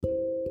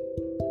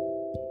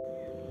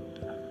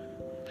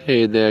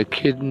Hey there,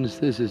 kittens.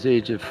 This is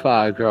Agent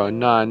Girl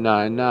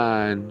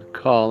 999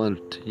 calling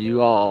to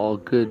you all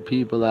good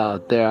people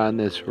out there on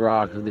this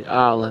rock of the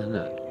island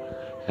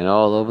and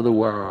all over the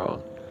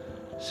world.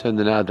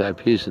 Sending out that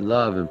peace and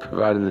love and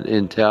providing the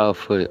intel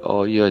for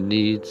all your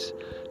needs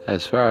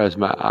as far as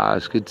my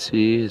eyes could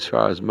see, as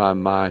far as my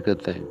mind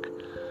could think.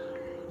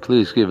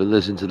 Please give a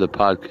listen to the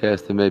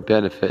podcast that may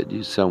benefit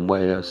you some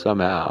way or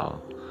somehow.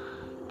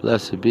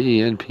 Blessed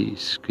be and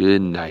peace.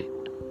 Good night.